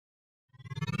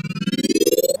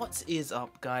What is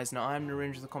up, guys? Now I'm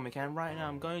Narendra the Comic, and right now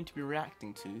I'm going to be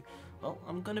reacting to, well,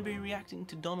 I'm going to be reacting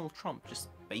to Donald Trump just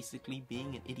basically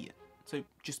being an idiot. So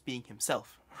just being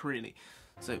himself, really.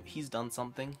 So he's done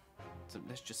something, so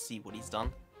let's just see what he's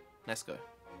done. Let's go.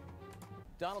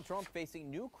 Donald Trump facing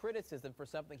new criticism for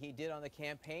something he did on the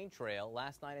campaign trail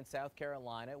last night in South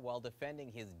Carolina while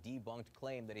defending his debunked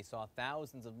claim that he saw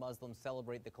thousands of Muslims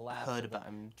celebrate the collapse of the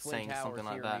Twin Towers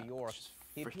here in New York.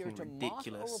 He appeared to mock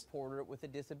a reporter with a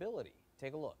disability.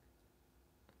 Take a look.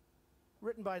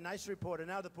 Written by a nice reporter.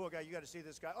 Now the poor guy, you got to see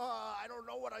this guy. Oh, I don't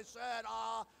know what I said.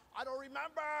 I don't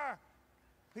remember.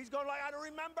 He's going like, I don't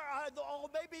remember. Oh,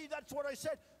 maybe that's what I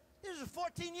said. This is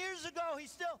 14 years ago.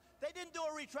 They didn't do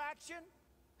a retraction.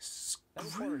 That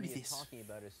reporter he is talking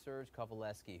about is Serge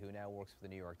Kovaleski, who now works for the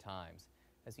New York Times.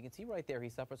 As you can see right there, he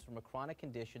suffers from a chronic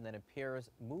condition that impairs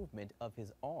movement of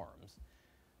his arms.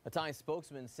 A Times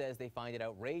spokesman says they find it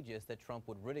outrageous that Trump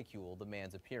would ridicule the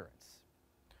man's appearance.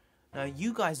 Now,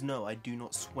 you guys know I do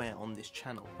not swear on this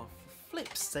channel, but for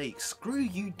flip's sake, screw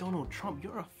you, Donald Trump.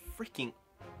 You're a freaking...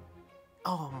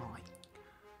 Oh my...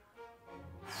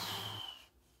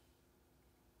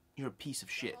 You're a piece of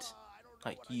shit.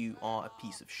 Like, you are a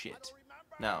piece of shit.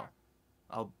 Now,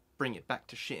 I'll bring it back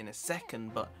to shit in a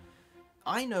second, but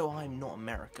I know I'm not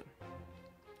American.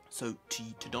 So,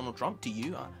 to Donald Trump, to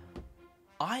you,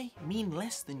 I mean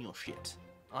less than your shit.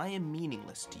 I am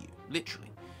meaningless to you,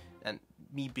 literally. And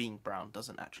me being brown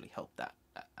doesn't actually help that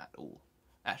at all.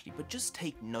 Actually, but just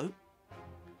take note.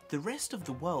 The rest of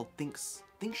the world thinks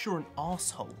you're an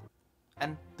asshole.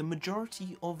 And the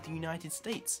majority of the United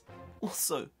States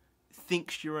also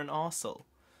thinks you're an arsehole.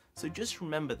 So just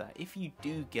remember that if you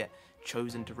do get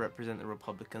chosen to represent the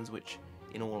Republicans, which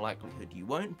in all likelihood you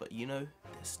won't, but you know,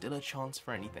 there's still a chance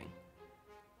for anything.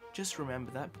 Just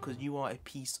remember that, because you are a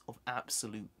piece of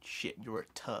absolute shit. You're a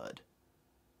turd.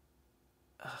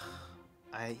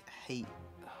 I hate...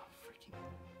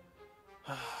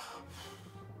 freaking...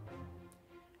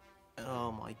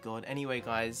 Oh my god. Anyway,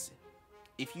 guys,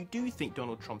 if you do think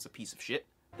Donald Trump's a piece of shit,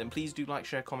 then please do like,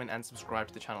 share, comment, and subscribe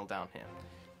to the channel down here.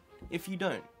 If you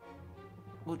don't,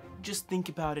 well, just think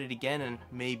about it again, and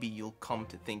maybe you'll come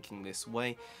to thinking this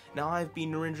way. Now, I've been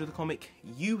Narendra the Comic,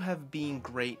 you have been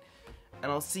great,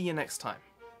 and I'll see you next time.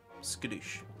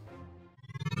 Skadoosh.